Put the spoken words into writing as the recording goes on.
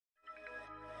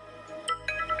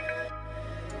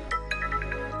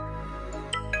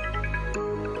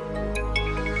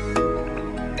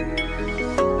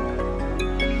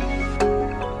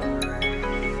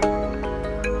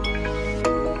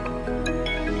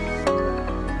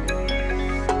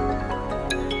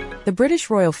The British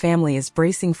royal family is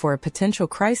bracing for a potential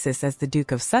crisis as the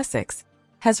Duke of Sussex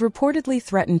has reportedly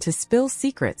threatened to spill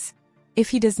secrets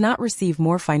if he does not receive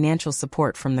more financial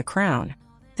support from the crown.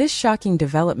 This shocking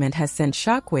development has sent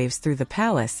shockwaves through the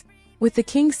palace, with the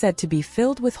king said to be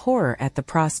filled with horror at the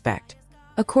prospect.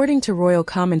 According to royal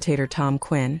commentator Tom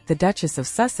Quinn, the Duchess of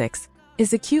Sussex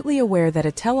is acutely aware that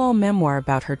a tell-all memoir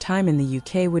about her time in the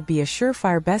UK would be a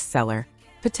surefire bestseller,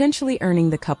 potentially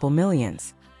earning the couple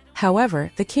millions.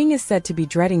 However, the king is said to be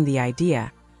dreading the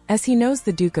idea, as he knows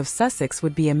the Duke of Sussex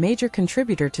would be a major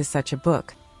contributor to such a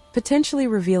book, potentially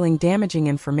revealing damaging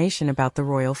information about the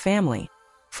royal family.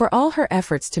 For all her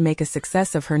efforts to make a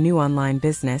success of her new online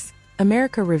business,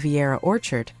 America Riviera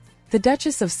Orchard, the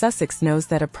Duchess of Sussex knows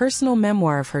that a personal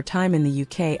memoir of her time in the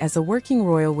UK as a working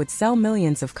royal would sell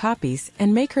millions of copies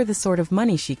and make her the sort of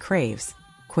money she craves,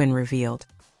 Quinn revealed.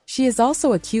 She is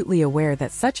also acutely aware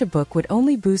that such a book would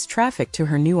only boost traffic to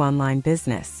her new online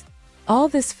business. All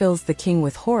this fills the king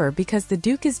with horror because the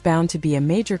Duke is bound to be a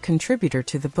major contributor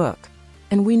to the book.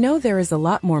 And we know there is a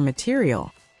lot more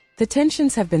material. The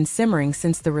tensions have been simmering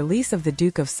since the release of the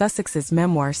Duke of Sussex's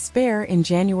memoir Spare in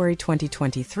January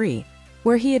 2023,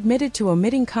 where he admitted to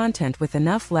omitting content with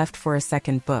enough left for a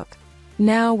second book.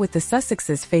 Now, with the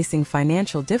Sussexes facing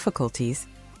financial difficulties,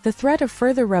 the threat of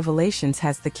further revelations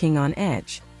has the king on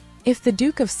edge. If the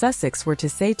Duke of Sussex were to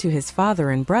say to his father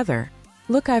and brother,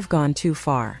 "Look, I've gone too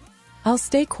far. I'll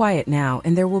stay quiet now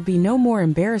and there will be no more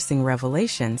embarrassing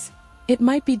revelations," it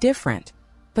might be different.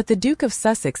 But the Duke of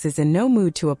Sussex is in no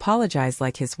mood to apologize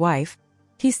like his wife.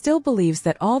 He still believes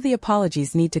that all the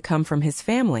apologies need to come from his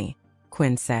family,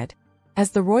 Quinn said.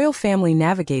 As the royal family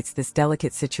navigates this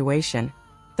delicate situation,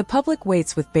 the public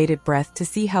waits with bated breath to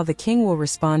see how the king will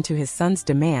respond to his son's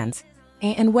demands,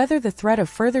 and whether the threat of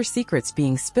further secrets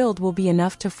being spilled will be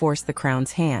enough to force the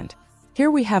crown's hand.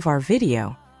 Here we have our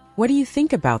video. What do you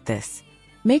think about this?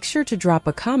 Make sure to drop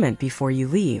a comment before you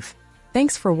leave.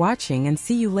 Thanks for watching and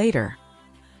see you later.